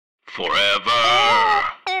Forever.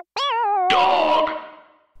 Dog.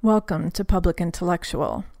 Welcome to Public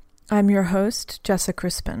Intellectual. I'm your host, Jessica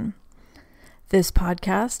Crispin. This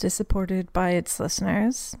podcast is supported by its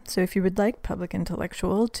listeners, so if you would like Public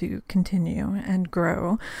Intellectual to continue and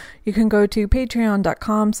grow, you can go to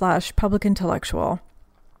patreon.com/publicintellectual.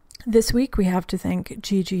 This week we have to thank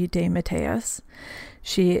Gigi De Mateus.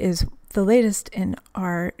 She is the latest in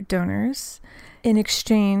our donors. In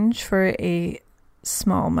exchange for a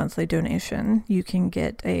small monthly donation, you can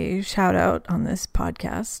get a shout out on this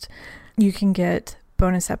podcast. You can get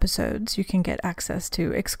bonus episodes. You can get access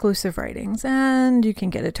to exclusive writings, and you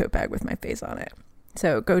can get a tote bag with my face on it.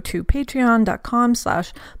 So go to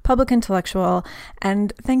patreon.com/publicintellectual,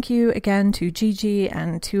 and thank you again to Gigi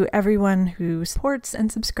and to everyone who supports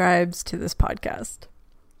and subscribes to this podcast.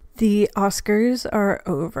 The Oscars are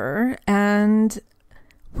over, and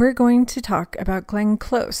we're going to talk about Glenn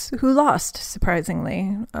Close, who lost,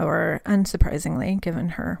 surprisingly, or unsurprisingly,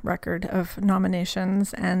 given her record of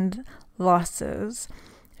nominations and losses.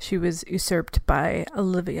 She was usurped by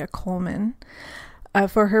Olivia Colman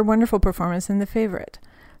for her wonderful performance in The Favorite.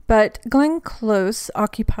 But Glenn Close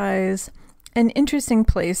occupies an interesting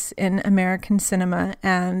place in American cinema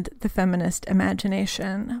and the feminist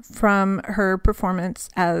imagination, from her performance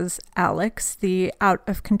as Alex, the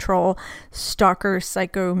out-of-control stalker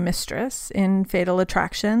psycho mistress in Fatal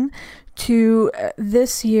Attraction, to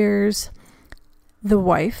this year's The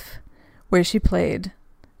Wife, where she played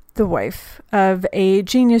the wife of a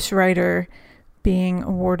genius writer being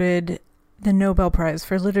awarded the Nobel Prize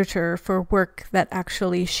for Literature for work that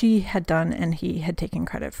actually she had done and he had taken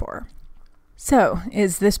credit for. So,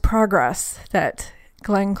 is this progress that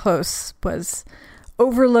Glenn Close was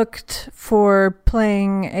overlooked for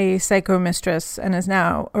playing a psycho mistress and is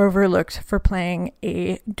now overlooked for playing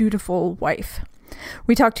a dutiful wife?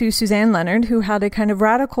 We talked to Suzanne Leonard, who had a kind of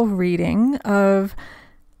radical reading of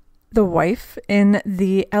The Wife in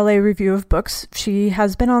the LA Review of Books. She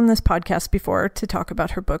has been on this podcast before to talk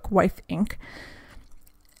about her book, Wife Inc.,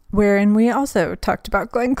 wherein we also talked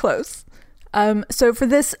about Glenn Close. So for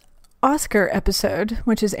this Oscar episode,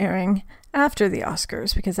 which is airing after the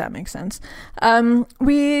Oscars, because that makes sense,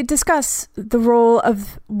 we discuss the role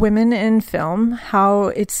of women in film, how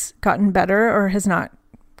it's gotten better or has not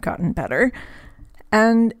gotten better,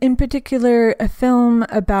 and in particular, a film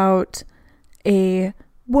about a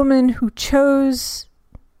woman who chose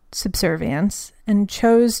subservience and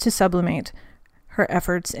chose to sublimate her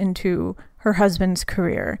efforts into her husband's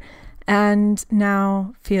career and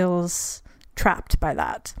now feels trapped by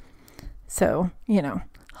that. So,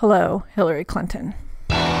 hello, Hillary Clinton.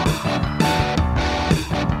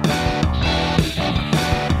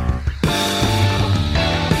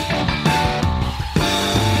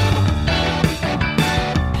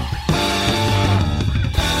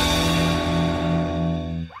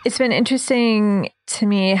 It's been interesting to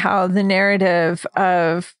me how the narrative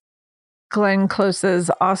of Glenn Close's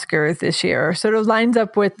Oscar this year sort of lines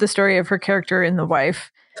up with the story of her character in The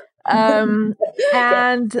Wife. And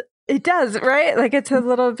it does, right? Like, it's a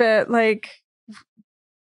little bit like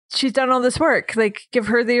she's done all this work, like, give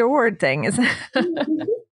her the award thing. Isn't it?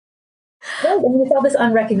 Well, I mean, it's all this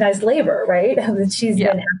unrecognized labor, right? She's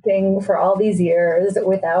been acting for all these years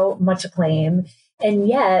without much acclaim. And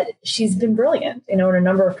yet she's been brilliant, in a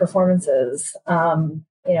number of performances. I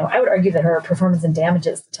would argue that her performance in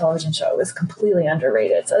Damages, the television show, is completely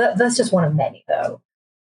underrated. So that's just one of many, though.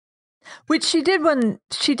 Which she did win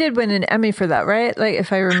an Emmy for that, right? Like,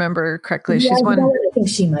 if I remember correctly, yeah, she's won. I think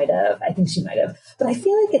she might have. But I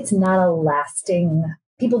feel like it's not a lasting.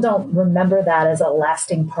 People don't remember that as a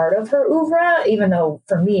lasting part of her oeuvre, even though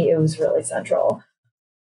for me it was really central.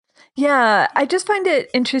 Yeah, I just find it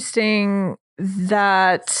interesting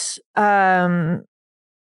that the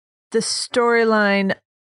storyline,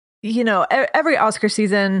 every Oscar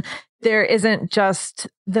season, there isn't just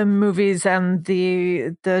the movies and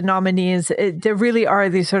the nominees. There really are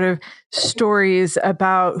these sort of stories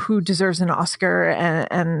about who deserves an Oscar,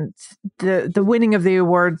 and the winning of the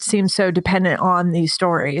award seems so dependent on these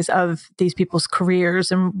stories of these people's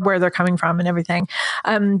careers and where they're coming from and everything.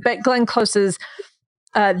 But Glenn Close's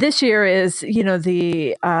this year is, that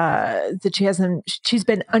she's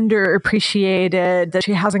been underappreciated, that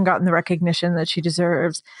she hasn't gotten the recognition that she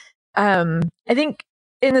deserves. I think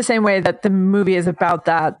in the same way that the movie is about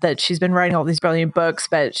that she's been writing all these brilliant books,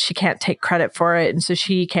 but she can't take credit for it. And so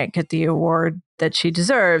she can't get the award that she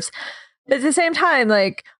deserves. But at the same time,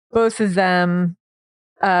 like, both of them,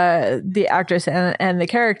 the actress and the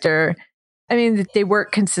character, I mean, they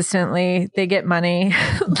work consistently, they get money,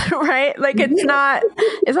 right? Like, it's not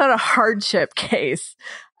a hardship case.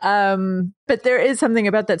 But there is something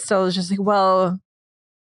about that still is just like, well,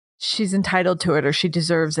 she's entitled to it or she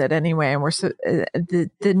deserves it anyway. And we're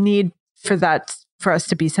the need for that, for us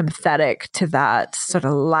to be sympathetic to that sort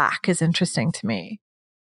of lack is interesting to me.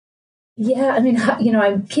 Yeah, I mean,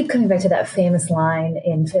 I keep coming back to that famous line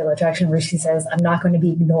in Fatal Attraction where she says, "I'm not going to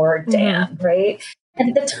be ignored, Dan," right? And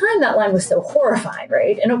at the time, that line was so horrifying,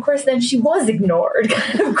 right? And of course, then she was ignored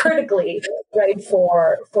kind of critically, right,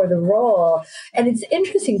 for the role. And it's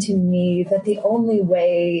interesting to me that the only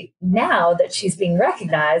way now that she's being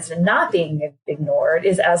recognized and not being ignored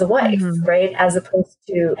is as a wife, right? As opposed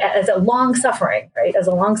to as a long-suffering, right? As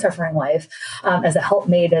a long-suffering wife, as a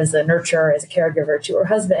helpmate, as a nurturer, as a caregiver to her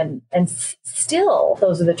husband. And still,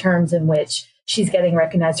 those are the terms in which she's getting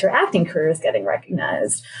recognized, her acting career is getting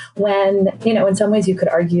recognized, when, in some ways you could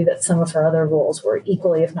argue that some of her other roles were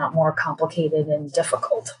equally, if not more complicated and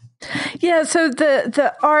difficult. Yeah. So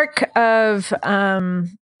the arc of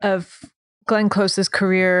Glenn Close's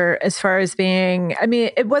career, as far as being, I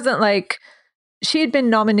mean, it wasn't like she had been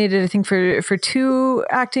nominated, I think, for 2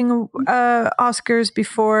 acting Oscars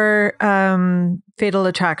before Fatal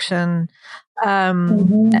Attraction.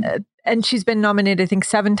 And she's been nominated, I think,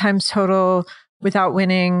 7 times total without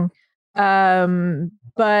winning.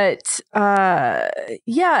 But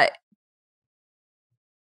yeah,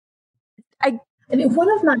 I mean, one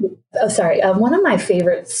of my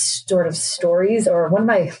favorite sort of stories, or one of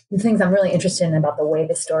my things I'm really interested in about the way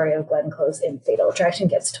the story of Glenn Close in Fatal Attraction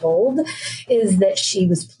gets told, is that she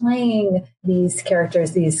was playing these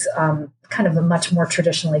characters, these kind of a much more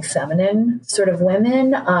traditionally feminine sort of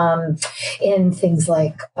women, in things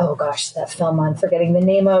like, oh gosh, that film I'm forgetting the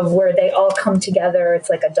name of, where they all come together. It's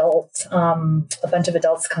like adults, a bunch of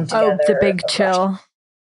adults come together. Oh, The Big Chill.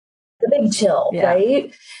 The Big Chill, yeah.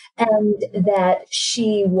 Right? And that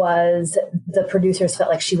the producers felt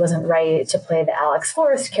like she wasn't right to play the Alex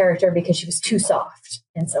Forrest character because she was too soft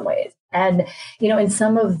in some ways. And, in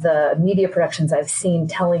some of the media productions I've seen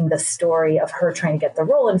telling the story of her trying to get the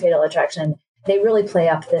role in Fatal Attraction, they really play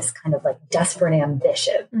up this kind of like desperate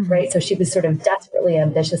ambition, right? So she was sort of desperately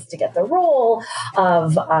ambitious to get the role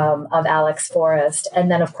of Alex Forrest.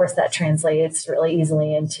 And then, of course, that translates really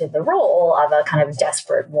easily into the role of a kind of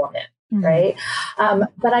desperate woman. Right.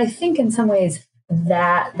 But I think in some ways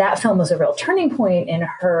that film was a real turning point in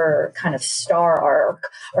her kind of star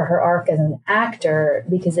arc, or her arc as an actor,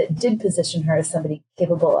 because it did position her as somebody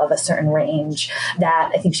capable of a certain range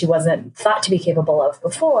that I think she wasn't thought to be capable of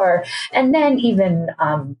before. And then even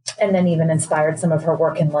inspired some of her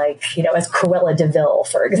work in, like, as Cruella de Vil,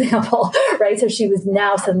 for example, right? So she was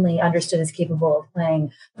now suddenly understood as capable of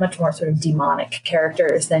playing much more sort of demonic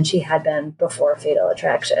characters than she had been before Fatal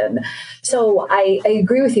Attraction. So I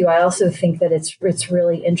agree with you. I also think that it's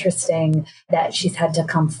really interesting that she's had to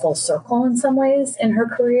come full circle in some ways in her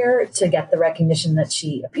career to get the recognition that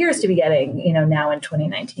she appears to be getting, now in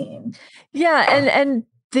 2019. Yeah. And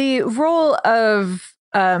the role of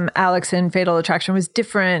Alex in Fatal Attraction was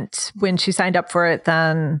different when she signed up for it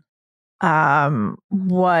than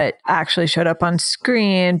what actually showed up on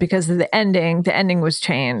screen, because of the ending. The ending was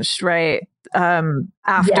changed, right?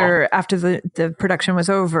 After the production was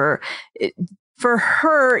over. For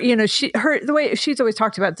her, the way she's always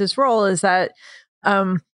talked about this role is that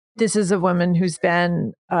this is a woman who's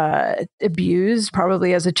been abused,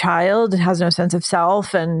 probably as a child, and has no sense of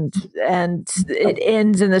self, and it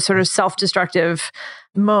ends in this sort of self-destructive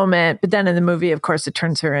moment. But then in the movie, of course, it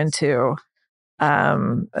turns her into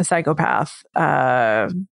a psychopath,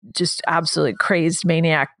 just absolutely crazed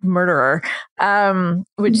maniac murderer,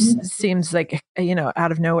 which seems like,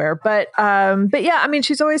 out of nowhere. But yeah, I mean,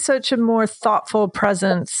 she's always such a more thoughtful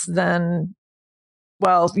presence than,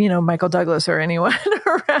 Michael Douglas or anyone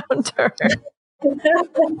around her.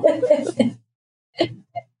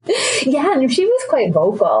 Yeah, and she was quite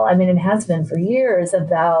vocal. I mean, it has been for years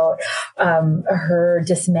about her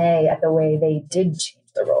dismay at the way they did change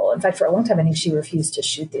the role. In fact, for a long time, I think she refused to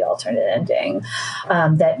shoot the alternate ending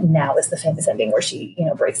that now is the famous ending where she,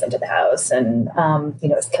 breaks into the house and,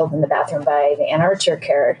 is killed in the bathroom by the Ann Archer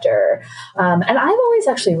character. And I've always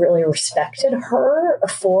actually really respected her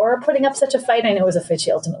for putting up such a fight. I know it was a fight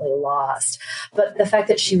she ultimately lost, but the fact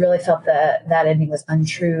that she really felt that that ending was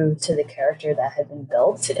untrue to the character that had been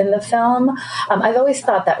built in the film, I've always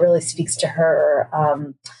thought that really speaks to her,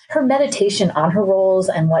 her meditation on her roles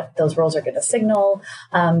and what those roles are going to signal.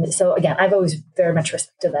 So again, I've always very much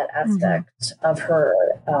respected that aspect of her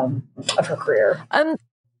career. And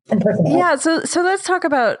personality. Yeah. So let's talk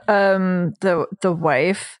about the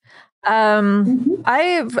wife.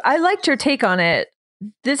 I liked your take on it.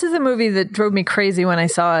 This is a movie that drove me crazy when I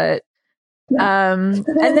saw it. And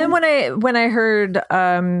then when I heard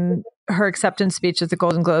her acceptance speech at the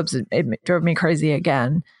Golden Globes, it drove me crazy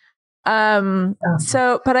again. But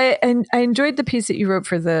I enjoyed the piece that you wrote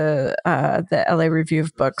for the LA Review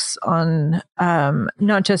of Books on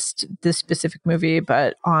not just this specific movie,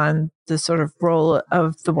 but on the sort of role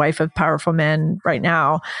of the wife of powerful men right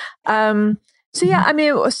now. So yeah, I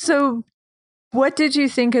mean, so what did you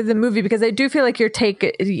think of the movie? Because I do feel like your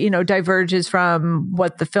take, diverges from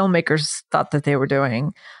what the filmmakers thought that they were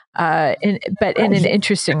doing, but in an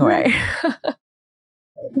interesting way.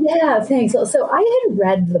 Yeah, thanks. So I had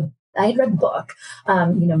read the book,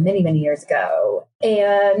 many, many years ago,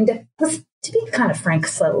 and was, to be kind of frank,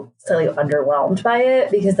 slightly underwhelmed by it,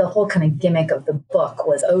 because the whole kind of gimmick of the book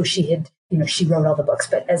was, she wrote all the books.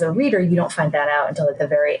 But as a reader, you don't find that out until at the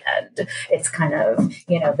very end. It's kind of,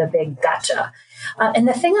 the big gotcha. And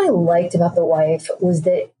the thing I liked about The Wife was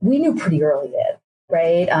that we knew pretty early in,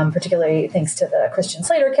 right? Particularly thanks to the Christian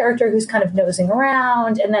Slater character who's kind of nosing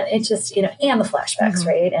around. And then it just, and the flashbacks,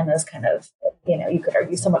 right? And those kind of, you could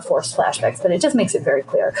argue somewhat forced flashbacks, but it just makes it very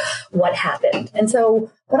clear what happened. And so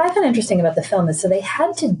what I found interesting about the film is, so they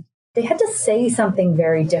had to say something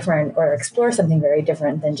very different or explore something very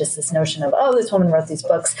different than just this notion of, oh, this woman wrote these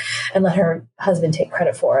books and let her husband take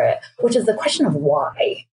credit for it, which is the question of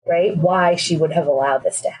why, right? Why she would have allowed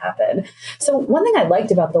this to happen. So one thing I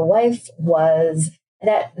liked about The Wife was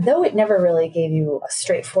that though it never really gave you a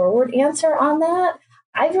straightforward answer on that,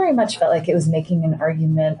 I very much felt like it was making an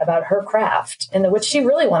argument about her craft, and what she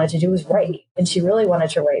really wanted to do was write, and she really wanted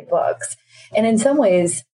to write books. And in some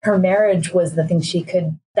ways, her marriage was the thing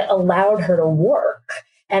that allowed her to work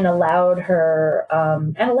and allowed her,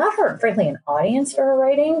 frankly, an audience for her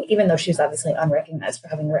writing, even though she was obviously unrecognized for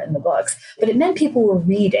having written the books. But it meant people were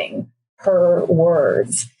reading her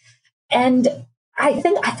words. And I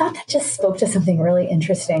thought that just spoke to something really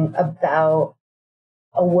interesting about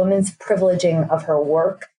a woman's privileging of her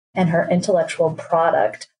work and her intellectual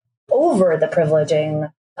product over the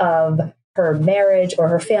privileging of her marriage or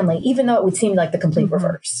her family, even though it would seem like the complete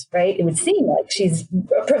reverse, right? It would seem like she's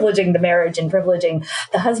privileging the marriage and privileging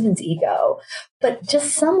the husband's ego. But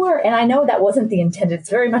just somewhere, and I know that wasn't the intent, it's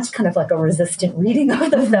very much kind of like a resistant reading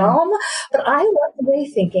of the film, but I walked away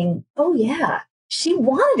thinking, oh yeah, she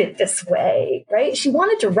wanted it this way, right? She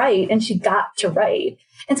wanted to write and she got to write.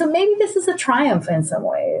 And so maybe this is a triumph in some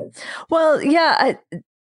ways. Well, yeah,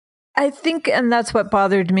 I think, and that's what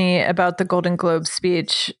bothered me about the Golden Globe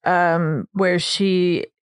speech, where and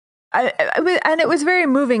it was very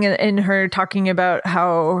moving in her talking about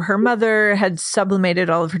how her mother had sublimated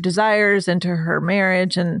all of her desires into her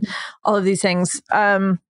marriage and all of these things.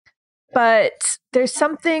 But there's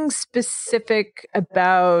something specific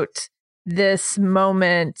about this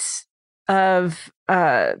moment of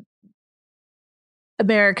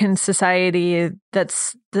American society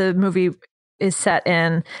that's the movie is set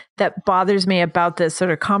in that bothers me about this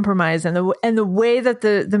sort of compromise and the way that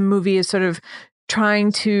the movie is sort of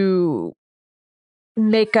trying to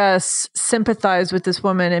make us sympathize with this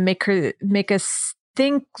woman and make us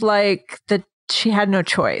think like that she had no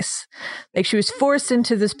choice. Like she was forced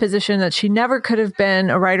into this position that she never could have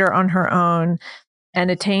been a writer on her own and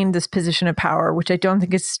attained this position of power, which I don't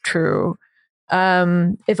think is true.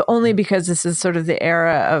 If only because this is sort of the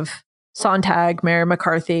era of Sontag, Mary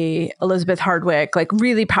McCarthy, Elizabeth Hardwick, like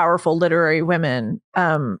really powerful literary women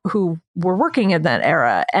who were working in that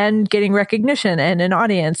era and getting recognition and an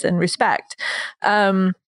audience and respect.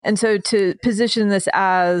 And so to position this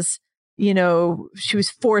as, she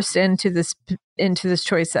was forced into this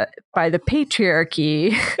choice by the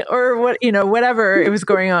patriarchy or whatever it was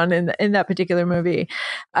going on in that particular movie.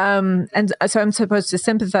 And so I'm supposed to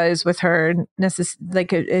sympathize with her.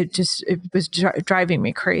 It was driving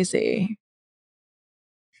me crazy.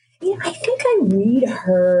 Yeah, I think I read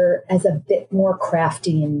her as a bit more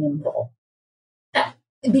crafty and nimble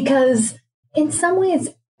because in some ways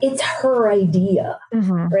it's her idea,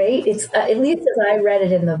 right? It's at least as I read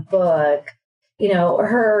it in the book,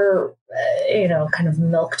 her, kind of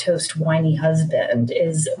milquetoast, whiny husband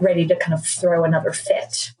is ready to kind of throw another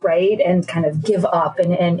fit, right? And kind of give up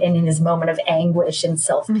and in his moment of anguish and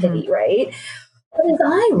self-pity, right? But as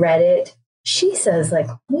I read it, she says like,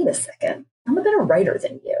 wait a second, I'm a better writer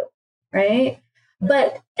than you, right?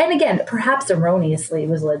 But, and again, perhaps erroneously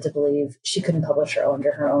was led to believe she couldn't publish her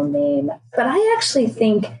under her own name. But I actually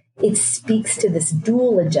think it speaks to this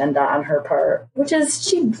dual agenda on her part, which is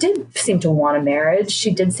she did seem to want a marriage.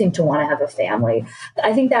 She did seem to want to have a family.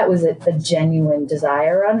 I think that was a genuine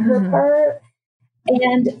desire on her part.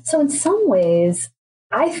 And so in some ways,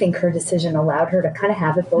 I think her decision allowed her to kind of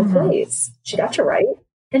have it both ways. She got to write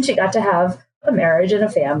and she got to have a marriage and a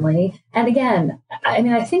family. And again, I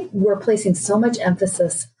mean, I think we're placing so much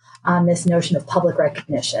emphasis on this notion of public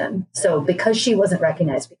recognition. So because she wasn't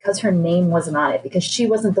recognized, because her name wasn't on it, because she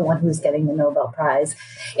wasn't the one who was getting the Nobel Prize,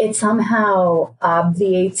 it somehow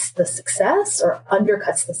obviates the success or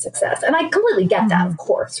undercuts the success. And I completely get that, of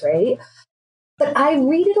course, right? But I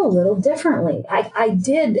read it a little differently.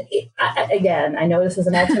 Again, I know this is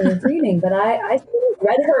an alternative reading, but I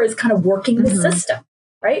read her as kind of working the system,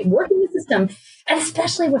 right? Working the system. And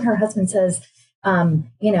especially when her husband says,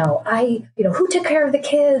 who took care of the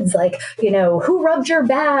kids? Like, who rubbed your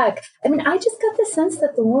back? I mean, I just got the sense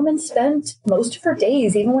that the woman spent most of her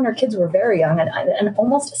days, even when her kids were very young, and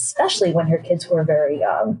almost especially when her kids were very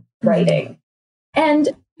young, writing. And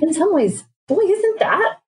in some ways, boy, isn't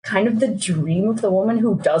that kind of the dream of the woman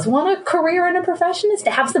who does want a career in a profession, is to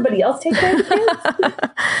have somebody else take care of the kids?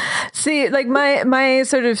 See, like my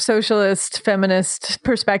sort of socialist feminist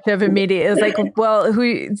perspective immediately is like, well,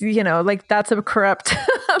 like that's a corrupt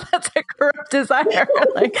desire,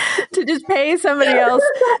 like to just pay somebody else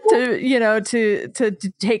to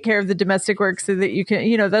take care of the domestic work so that you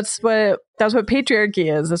can, that's what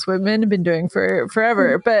patriarchy is. That's what men have been doing for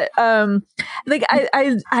forever. But like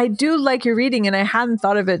I do like your reading, and I hadn't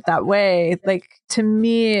thought of it that way. Like to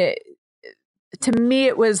me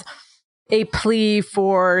it was a plea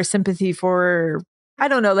for sympathy for, I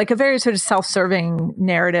don't know, like a very sort of self-serving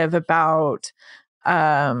narrative about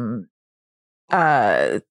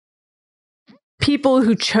people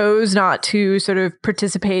who chose not to sort of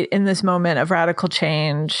participate in this moment of radical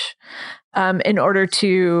change in order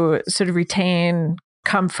to sort of retain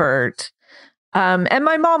comfort. And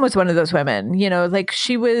my mom was one of those women, like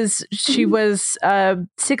she was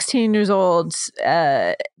 16 years old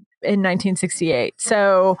in 1968.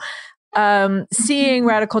 So seeing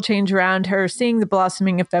radical change around her, seeing the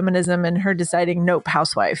blossoming of feminism, and her deciding, nope,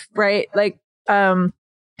 housewife, right? Like,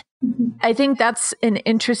 I think that's an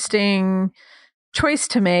interesting choice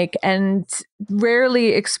to make and rarely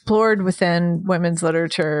explored within women's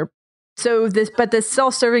literature. So this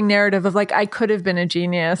self-serving narrative of like, I could have been a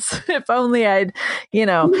genius if only I'd,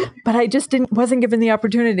 but I just wasn't given the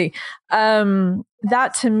opportunity.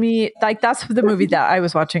 That to me, like that's the movie that I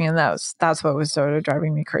was watching, and that's what was sort of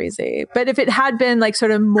driving me crazy. But if it had been like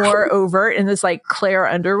sort of more overt in this like Claire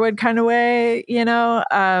Underwood kind of way,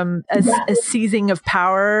 a seizing of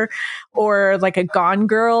power, or like a Gone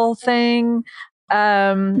Girl thing,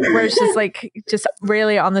 where it's just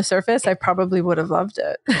really on the surface, I probably would have loved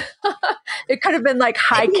it. It could have been like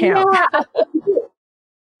high camp. Yeah.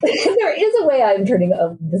 There is a way I'm turning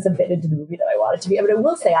this a bit into the movie that I want it to be. I mean, I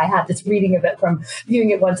will say I had this reading of it from viewing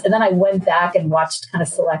it once, and then I went back and watched kind of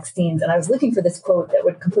select scenes, and I was looking for this quote that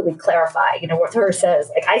would completely clarify, what her says,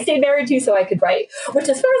 like, I stayed married to you so I could write, which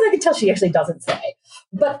as far as I can tell, she actually doesn't say.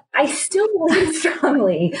 But I still believe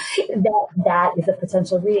strongly that is a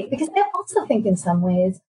potential reading, because I also think in some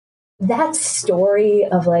ways that story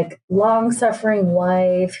of like long-suffering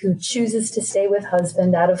wife who chooses to stay with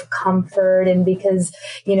husband out of comfort and because,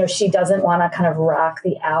 she doesn't want to kind of rock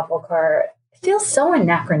the apple cart feels so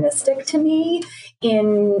anachronistic to me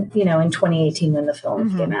in 2018 when the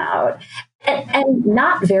film came out, and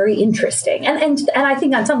not very interesting. And I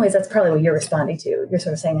think in some ways that's probably what you're responding to. You're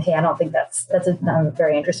sort of saying, hey, I don't think that's a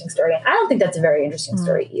very interesting story. And I don't think that's a very interesting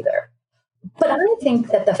story either. But I think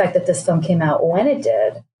that the fact that this film came out when it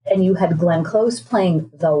did, and you had Glenn Close playing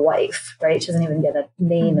the wife, right? She doesn't even get a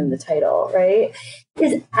name in the title, right?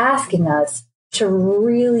 Is asking us to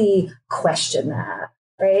really question that,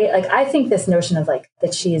 right? Like, I think this notion of like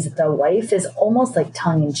that she is the wife is almost like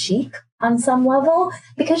tongue in cheek on some level,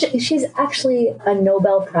 because she's actually a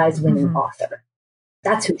Nobel Prize winning author.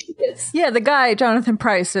 That's who she is. Yeah, the guy, Jonathan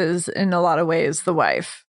Pryce, is in a lot of ways the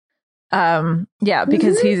wife.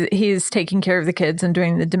 Because he's taking care of the kids and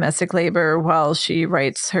doing the domestic labor while she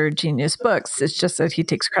writes her genius books. It's just that he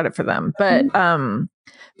takes credit for them. But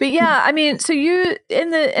yeah, I mean, so you in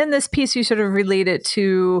this piece, you sort of relate it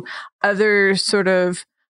to other sort of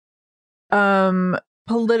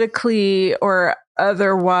politically or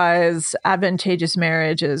otherwise advantageous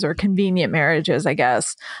marriages or convenient marriages, I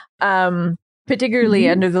guess, particularly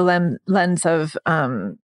under the lens of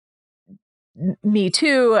Me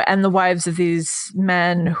Too and the wives of these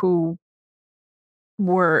men who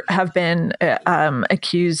have been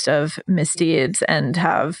accused of misdeeds and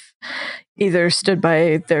have either stood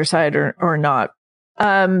by their side or not.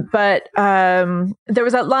 But there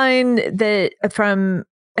was that line that from,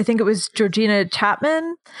 I think it was Georgina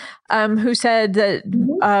Chapman, who said that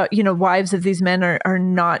wives of these men are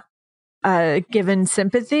not given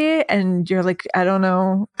sympathy, and you're like, I don't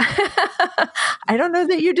know. I don't know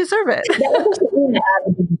that you deserve it.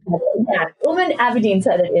 Woman Aberdeen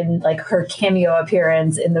said it in like her cameo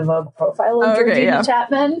appearance in the Vogue profile of Georgina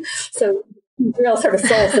Chapman. So real sort of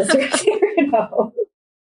soul sisters here, you know.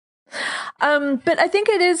 But I think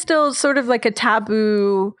it is still sort of like a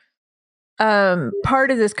taboo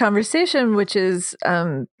part of this conversation, which is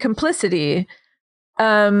complicity,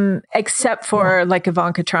 except for like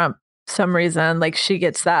Ivanka Trump. Some reason, like she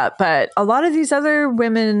gets that, but a lot of these other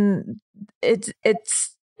women, it's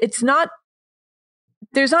not.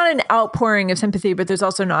 There's not an outpouring of sympathy, but there's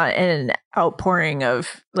also not an outpouring of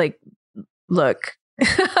like, look,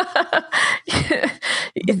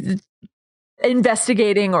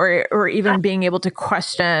 investigating or even being able to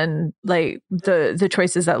question like the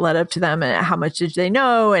choices that led up to them, and how much did they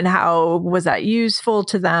know, and how was that useful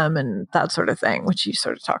to them, and that sort of thing, which you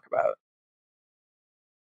sort of talk about.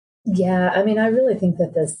 Yeah, I mean, I really think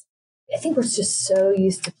that I think we're just so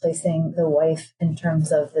used to placing the wife in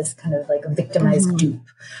terms of this kind of like victimized dupe,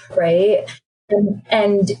 right? And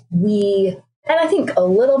I think a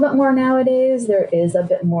little bit more nowadays, there is a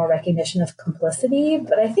bit more recognition of complicity,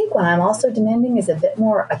 but I think what I'm also demanding is a bit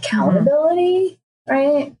more accountability,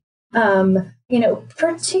 right? You know,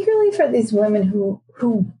 particularly for these women who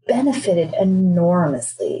benefited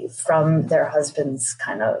enormously from their husband's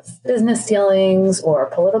kind of business dealings or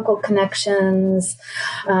political connections.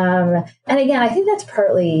 And again, I think that's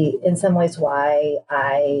partly in some ways why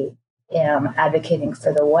I am advocating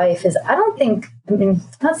for the wife is I'm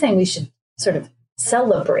not saying we should sort of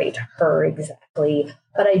celebrate her exactly,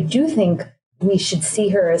 but I do think we should see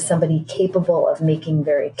her as somebody capable of making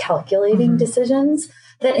very calculating decisions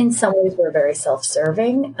that in some ways were very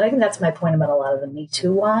self-serving. And I think that's my point about a lot of the Me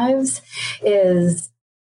Too wives is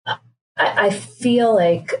I feel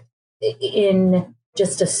like in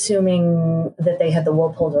just assuming that they had the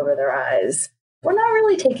wool pulled over their eyes, we're not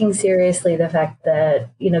really taking seriously the fact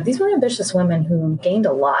that, you know, these were ambitious women who gained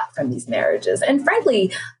a lot from these marriages and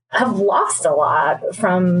frankly have lost a lot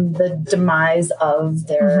from the demise of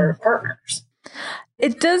their partners.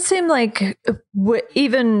 It does seem like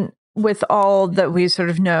even with all that we sort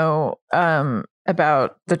of know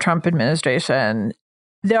about the Trump administration,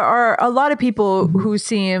 there are a lot of people who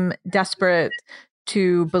seem desperate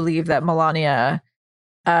to believe that Melania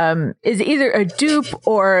is either a dupe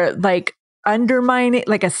or like undermining,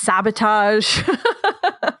 like a saboteur of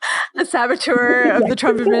the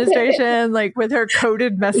Trump administration, like with her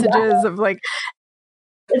coded messages of like,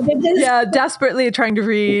 desperately trying to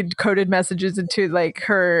read coded messages into like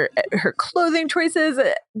her clothing choices.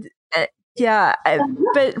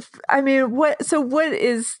 But I mean, what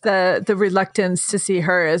is the reluctance to see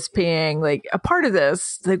her as being like a part of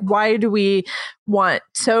this? Like, why do we want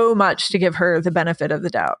so much to give her the benefit of the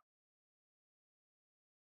doubt?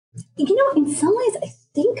 You know, in some ways, I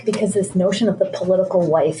think because this notion of the political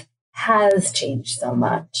wife has changed so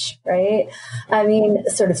much, right? I mean,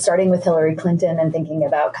 sort of starting with Hillary Clinton and thinking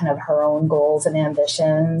about kind of her own goals and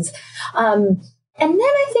ambitions. And then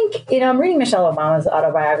I think, you know, I'm reading Michelle Obama's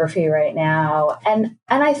autobiography right now. And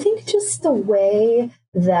I think just the way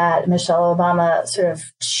that Michelle Obama sort of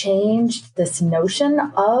changed this notion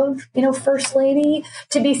of, you know, First Lady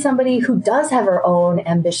to be somebody who does have her own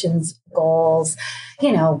ambitions, goals,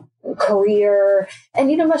 you know, career.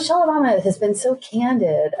 And, you know, Michelle Obama has been so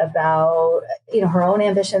candid about, you know, her own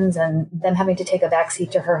ambitions and them having to take a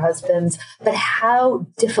backseat to her husband's, but how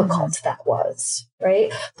difficult that was,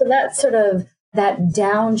 right? So that sort of that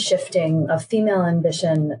downshifting of female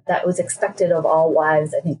ambition that was expected of all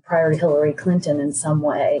wives, I think, prior to Hillary Clinton in some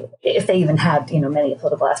way, if they even had, you know, many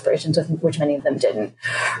political aspirations, which many of them didn't,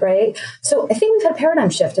 right? So I think we've had a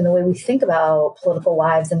paradigm shift in the way we think about political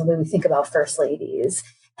wives and the way we think about first ladies.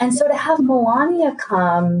 And so to have Melania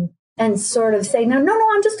come and sort of say, no,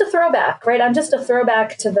 I'm just a throwback, right? I'm just a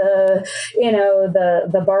throwback to the, you know,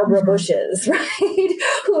 the Barbara Bushes, right?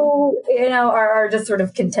 Who, you know, are just sort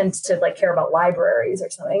of content to like care about libraries or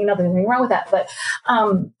something. Nothing wrong with that. But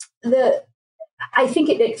I think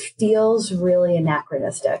it feels really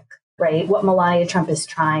anachronistic, right? What Melania Trump is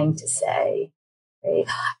trying to say, right?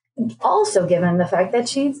 Also, given the fact that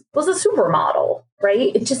she was a supermodel,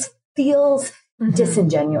 right? It just feels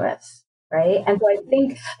disingenuous. Right. And so I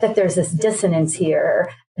think that there's this dissonance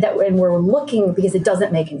here that when we're looking, because it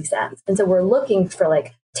doesn't make any sense. And so we're looking for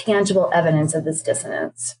like tangible evidence of this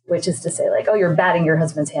dissonance, which is to say like, oh, you're batting your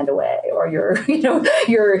husband's hand away, or you're, you know,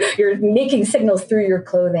 you're making signals through your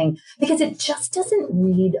clothing, because it just doesn't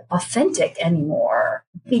read authentic anymore.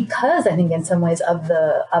 Because I think in some ways of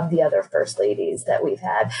the other first ladies that we've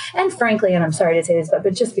had, and frankly, and I'm sorry to say this,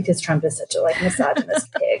 but just because Trump is such a like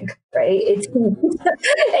misogynist pig, right? It's,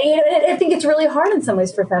 I think it's really hard in some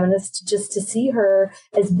ways for feminists just to see her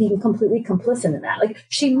as being completely complicit in that. Like,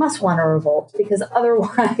 she must want to revolt, because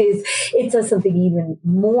otherwise it says something even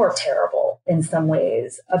more terrible in some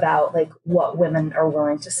ways about like what women are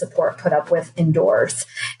willing to support, put up with, endorse,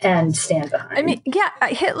 and stand behind. I mean, yeah,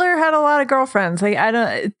 Hitler had a lot of girlfriends. Like,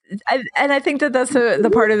 and I think that that's the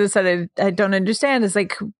part of this that I don't understand is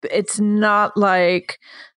like, it's not like,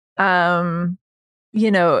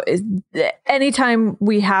 anytime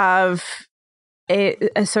we have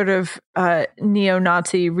a sort of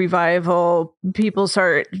neo-Nazi revival, people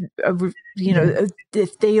start,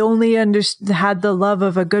 if they only had the love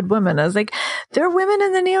of a good woman. I was like, there are women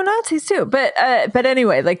in the neo-Nazis too. But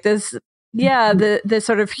anyway, like this, yeah, the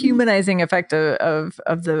sort of humanizing effect of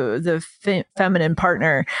the feminine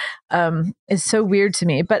partner is so weird to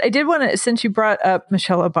me. But I did want to, since you brought up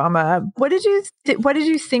Michelle Obama, what did you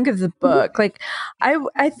think of the book? Like,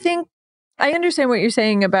 I think I understand what you're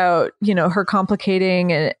saying about, her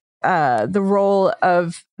complicating the role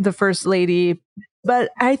of the first lady,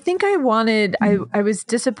 but I think I was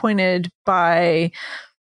disappointed by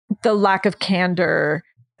the lack of candor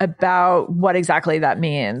about what exactly that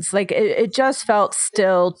means. Like, it just felt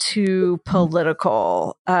still too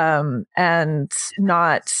political and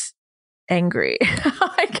not angry,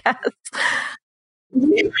 I guess.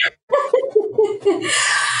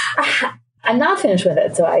 I'm not finished with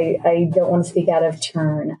it, so I don't want to speak out of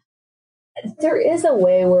turn. There is a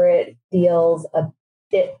way where it feels a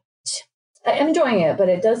bit, I'm enjoying it, but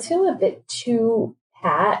it does feel a bit too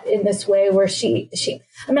pat in this way where she,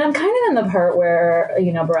 I mean, I'm kind of in the part where,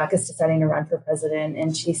 Barack is deciding to run for president,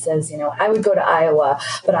 and she says, I would go to Iowa,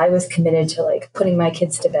 but I was committed to like putting my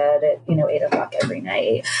kids to bed at, 8:00 every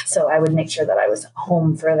night. So I would make sure that I was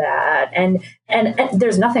home for that. And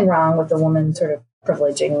there's nothing wrong with the woman sort of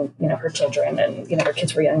privileging, her children, and, her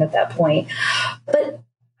kids were young at that point. But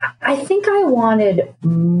I think I wanted a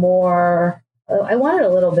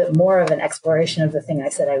little bit more of an exploration of the thing I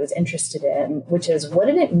said I was interested in, which is, what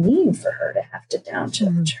did it mean for her to have to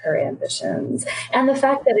downshift her ambitions? And the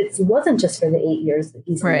fact that it wasn't just for the 8 years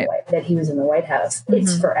that he was in the White House.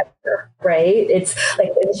 It's forever, right? It's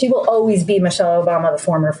like, she will always be Michelle Obama, the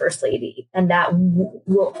former first lady. And that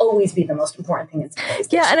will always be the most important thing in some ways.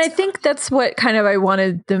 Yeah. And I think that's what kind of I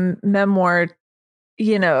wanted the memoir,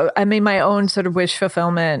 I mean, my own sort of wish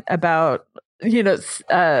fulfillment about,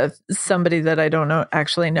 somebody that I don't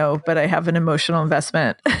actually know, but I have an emotional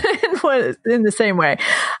investment in the same way.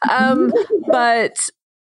 But,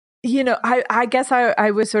 I guess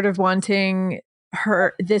I was sort of wanting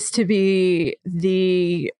this to be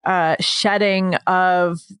the shedding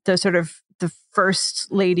of the sort of the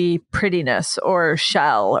first lady prettiness or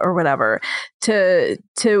shell or whatever, to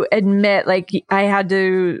admit, like, I had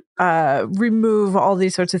to remove all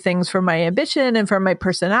these sorts of things from my ambition and from my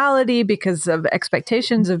personality because of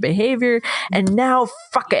expectations of behavior. And now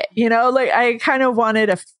fuck it, like, I kind of wanted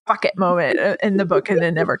a fuck it moment in the book, and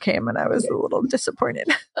it never came, and I was a little disappointed.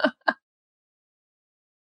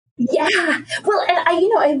 Yeah. Well, and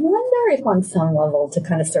I wonder if on some level, to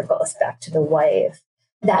kind of circle us back to the wife,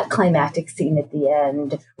 that climactic scene at the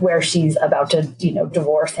end where she's about to,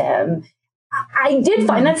 divorce him, I did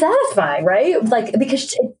find that satisfying, right? Like, because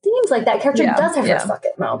it seems like that character does have her fuck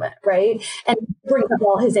it moment, right? And brings up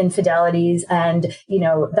all his infidelities and,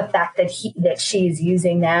 the fact that she's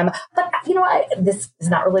using them. But, this is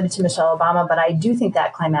not related to Michelle Obama, but I do think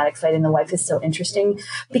that climatic fight in The Wife is so interesting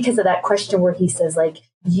because of that question where he says, like,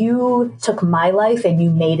 you took my life and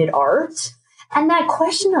you made it art. And that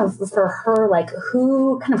question for her, like,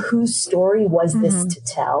 whose story was this to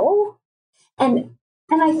tell? And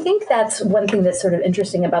I think that's one thing that's sort of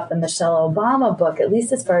interesting about the Michelle Obama book, at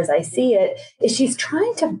least as far as I see it, is she's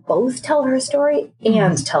trying to both tell her story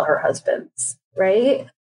and tell her husband's, right?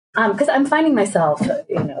 Because I'm finding myself,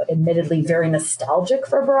 admittedly very nostalgic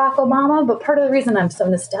for Barack Obama, but part of the reason I'm so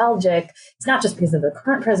nostalgic, it's not just because of the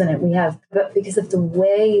current president we have, but because of the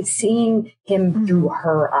way seeing him through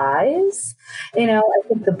her eyes. I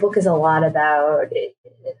think the book is a lot about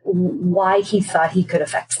why he thought he could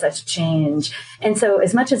affect such change. And so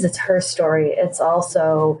as much as it's her story, it's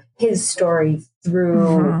also his story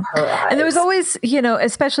through her eyes. And there was always,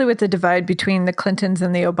 especially with the divide between the Clintons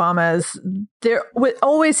and the Obamas, there would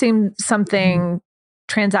always seem something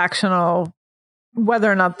transactional,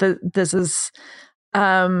 whether or not this is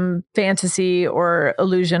fantasy or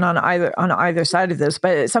illusion on either side of this,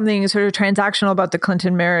 but something sort of transactional about the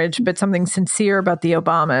Clinton marriage, but something sincere about the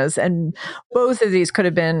Obamas. And both of these could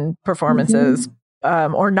have been performances.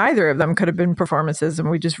 Or neither of them could have been performances, and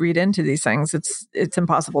we just read into these things. It's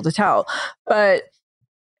impossible to tell. But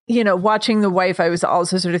watching The Wife, I was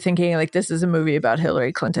also sort of thinking like, this is a movie about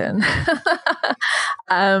Hillary Clinton.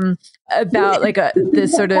 About like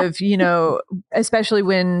this sort of, especially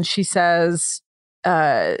when she says,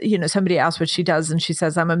 somebody asks what she does and she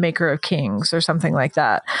says, I'm a maker of kings or something like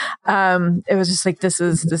that. It was just like, this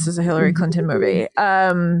is a Hillary Clinton movie.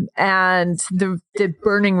 And the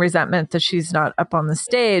burning resentment that she's not up on the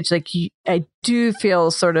stage, like I do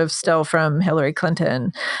feel sort of still from Hillary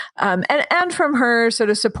Clinton, and from her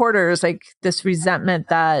sort of supporters, like this resentment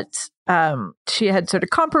that she had sort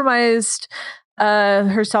of compromised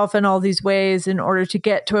herself in all these ways in order to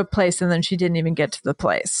get to a place, and then she didn't even get to the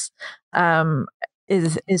place.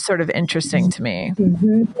 Is sort of interesting to me.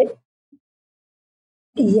 Mm-hmm.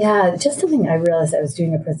 Yeah, just something I realized. I was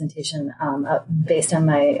doing a presentation based on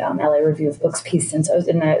my LA Review of Books piece, and so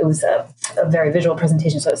it was a very visual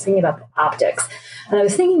presentation. So I was thinking about the optics, and I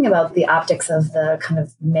was thinking about the optics of the kind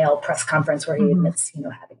of male press conference where he admits, having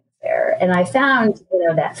an affair. And I found,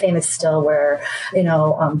 that famous still where,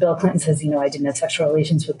 Bill Clinton says, I didn't have sexual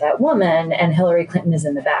relations with that woman, and Hillary Clinton is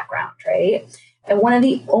in the background, right? And one of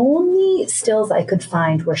the only stills I could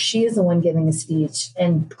find where she is the one giving a speech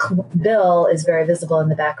and Bill is very visible in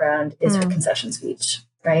the background is her concession speech,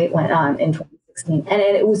 right? Went on in 2016. And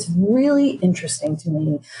it was really interesting to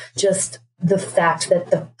me, just the fact that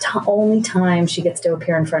the only time she gets to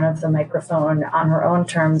appear in front of the microphone on her own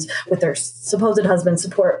terms with her supposed husband's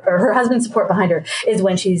support or her husband's support behind her is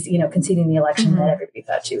when she's, conceding the election that everybody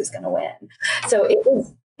thought she was going to win. So it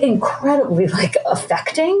was incredibly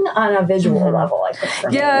affecting on a visual level, I think. For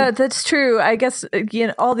me. That's true. I guess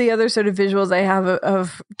all the other sort of visuals I have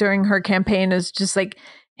of during her campaign is just like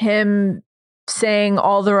him saying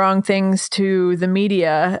all the wrong things to the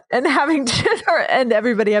media and having to and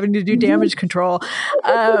everybody having to do damage control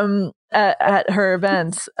at her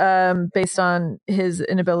events based on his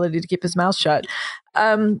inability to keep his mouth shut.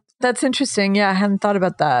 That's interesting. Yeah, I hadn't thought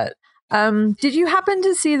about that. Did you happen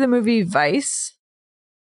to see the movie Vice?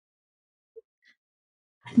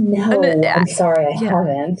 No, I'm sorry, I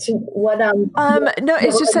haven't. What? No,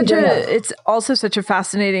 it's just it's also such a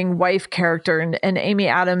fascinating wife character, and Amy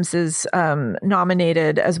Adams is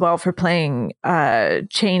nominated as well for playing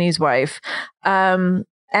Cheney's wife, and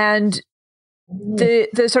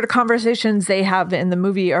the sort of conversations they have in the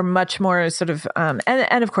movie are much more sort of,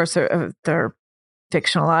 and of course they're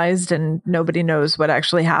fictionalized and nobody knows what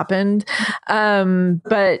actually happened,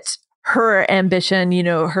 but her ambition,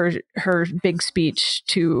 her big speech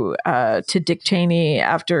to Dick Cheney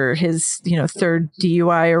after his, third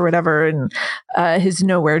DUI or whatever, and his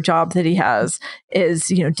nowhere job that he has is,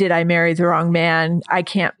 did I marry the wrong man? I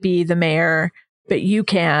can't be the mayor, but you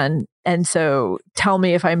can. And so tell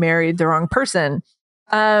me if I married the wrong person.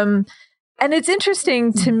 And it's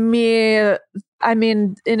interesting to me, I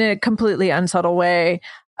mean, in a completely unsubtle way,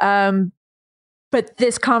 but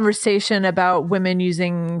this conversation about women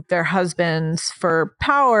using their husbands for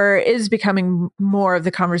power is becoming more of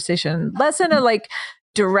the conversation, less in a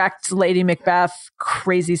direct Lady Macbeth,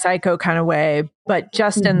 crazy psycho kind of way, but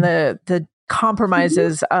just in the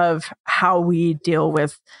compromises of how we deal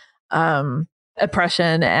with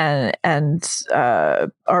oppression and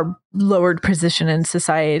our lowered position in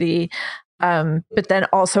society. But then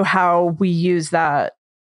also how we use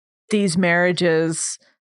these marriages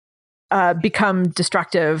become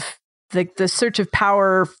destructive, the search of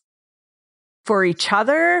power for each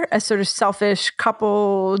other, a sort of selfish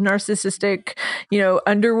couple, narcissistic,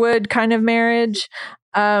 Underwood kind of marriage,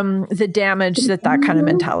 the damage that kind of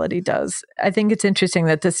mentality does. I think it's interesting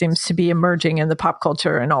that this seems to be emerging in the pop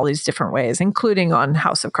culture in all these different ways, including on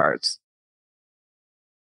House of Cards.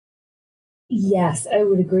 Yes, I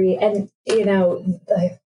would agree. And,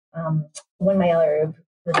 when my other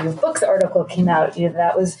Review of Books article came out,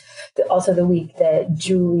 that was also the week that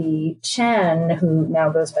Julie Chen, who now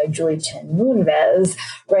goes by Julie Chen Moonves,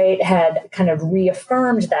 right, had kind of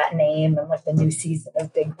reaffirmed that name in the new season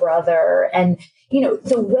of Big Brother. And,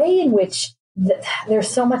 the way in which there's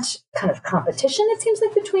so much kind of competition, it seems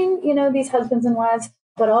like, between, these husbands and wives,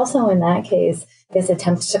 but also in that case, this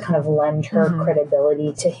attempt to kind of lend her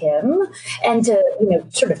credibility to him and to,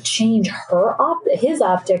 sort of change his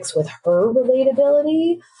optics with her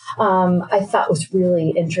relatability, I thought was really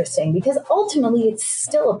interesting because ultimately it's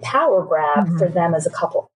still a power grab for them as a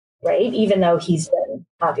couple, right? Even though he's been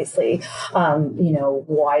obviously,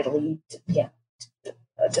 widely,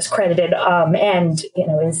 discredited, and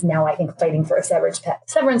is now, I think, fighting for a severance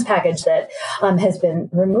package that has been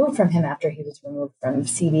removed from him after he was removed from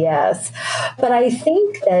CBS. But I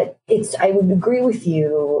think that I would agree with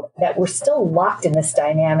you that we're still locked in this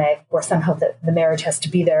dynamic where somehow the marriage has to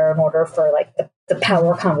be there in order for the the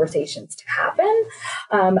power conversations to happen.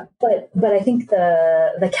 But I think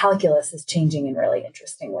the calculus is changing in really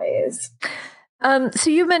interesting ways. So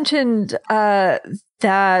you mentioned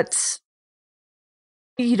that,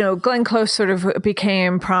 Glenn Close sort of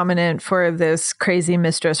became prominent for this crazy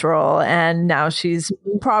mistress role, and now she's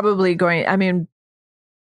probably going,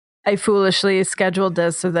 I foolishly scheduled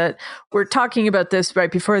this so that we're talking about this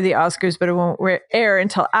right before the Oscars, but it won't air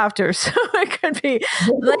until after. So it could be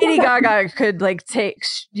Lady Gaga could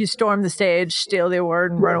you storm the stage, steal the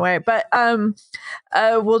award, and run away. But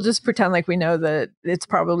we'll just pretend like we know that it's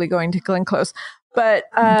probably going to Glenn Close. But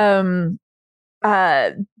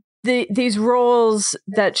these roles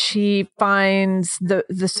that she finds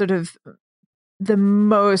the sort of the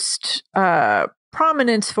most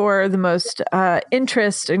prominence for, the most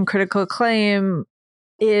interest and critical acclaim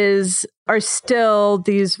are still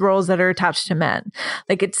these roles that are attached to men.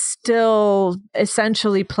 Like, it's still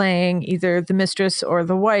essentially playing either the mistress or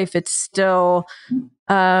the wife. It's still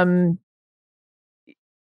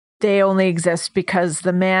they only exist because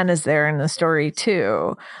the man is there in the story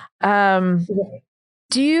too.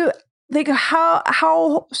 Do you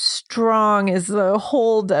how strong is the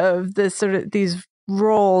hold of this sort of these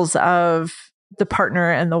roles of the partner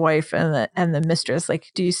and the wife and the mistress? Like,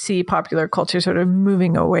 do you see popular culture sort of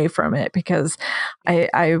moving away from it? Because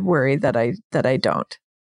I worry that I don't.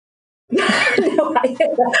 No,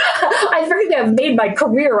 I frankly have made my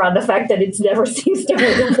career on the fact that it never seems to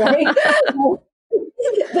move, right?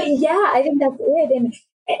 But yeah, I think that's it.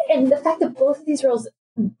 And the fact that both of these roles,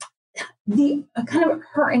 the kind of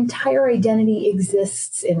her entire identity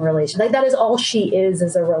exists in relation. Like, that is all she is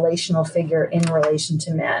as a relational figure in relation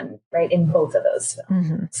to men, right? In both of those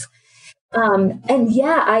films. Mm-hmm. And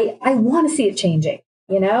yeah, I want to see it changing,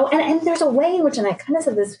 and there's a way in which, and I kind of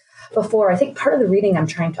said this before, I think part of the reading I'm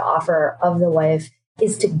trying to offer of The Wife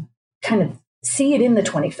is to kind of see it in the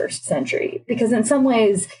 21st century, because in some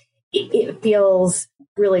ways it feels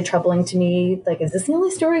really troubling to me. Like, is this the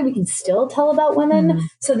only story we can still tell about women? Mm-hmm.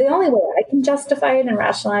 So the only way I can justify it and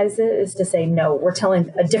rationalize it is to say, no, we're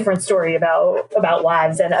telling a different story about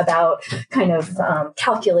wives and about kind of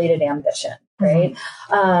calculated ambition, right?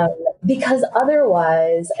 Mm-hmm. Because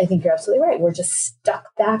otherwise, I think you're absolutely right. We're just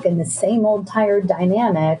stuck back in the same old tired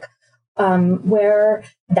dynamic where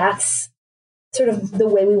that's sort of the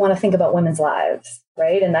way we want to think about women's lives.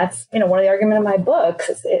 Right. And that's, one of the arguments in my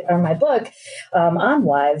book on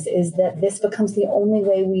wives is that this becomes the only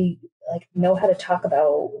way we know how to talk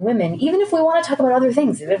about women, even if we want to talk about other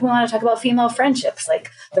things, even if we want to talk about female friendships, like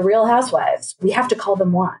the Real Housewives, we have to call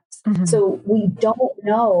them wives. Mm-hmm. So we don't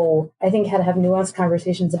know, I think, how to have nuanced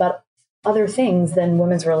conversations about other things than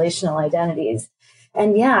women's relational identities.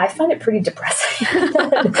 And yeah, I find it pretty depressing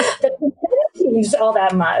that we haven't changed all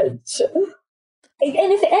that much.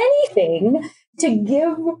 And if anything, to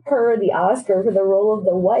give her the Oscar for the role of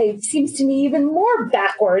the wife seems to me even more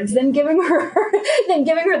backwards than giving her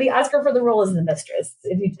the Oscar for the role as the mistress,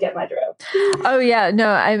 if you get my drift. Oh yeah,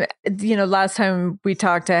 no, last time we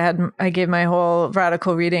talked, I gave my whole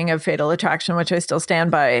radical reading of Fatal Attraction, which I still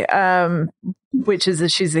stand by, which is that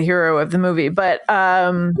she's the hero of the movie, but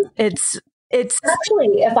it's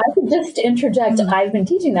actually, if I could just interject, I've been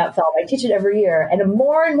teaching that film. I teach it every year. And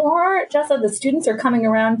more, Jessa, the students are coming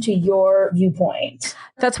around to your viewpoint.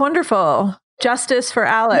 That's wonderful. Justice for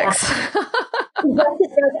Alex. Yeah.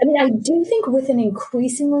 I do think with an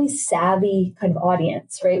increasingly savvy kind of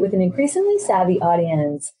audience, right? With an increasingly savvy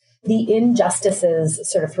audience, the injustices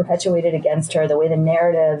sort of perpetuated against her, the way the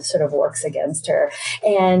narrative sort of works against her.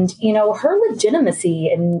 And, her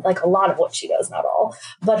legitimacy in a lot of what she does, not all,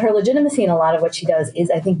 but her legitimacy in a lot of what she does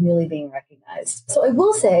is, I think, newly being recognized. So I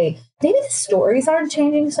will say, maybe the stories aren't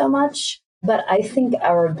changing so much, but I think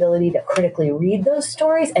our ability to critically read those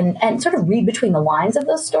stories and sort of read between the lines of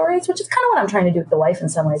those stories, which is kind of what I'm trying to do with The Wife in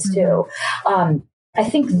some ways too. I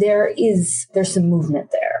think there's some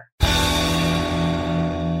movement there.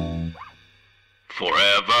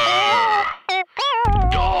 Forever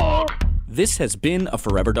Dog. This has been a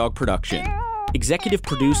Forever Dog production. Executive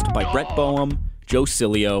produced by Brett Boehm, Joe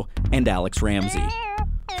Cilio, and Alex Ramsey.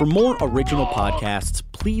 For more original podcasts,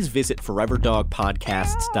 please visit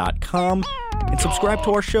foreverdogpodcasts.com and subscribe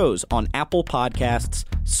to our shows on Apple Podcasts,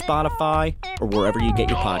 Spotify, or wherever you get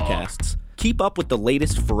your podcasts. Keep up with the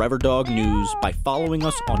latest Forever Dog news by following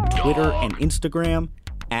us on Twitter and Instagram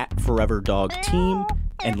 @ForeverDogTeam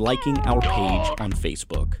and liking our page on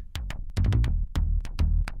Facebook.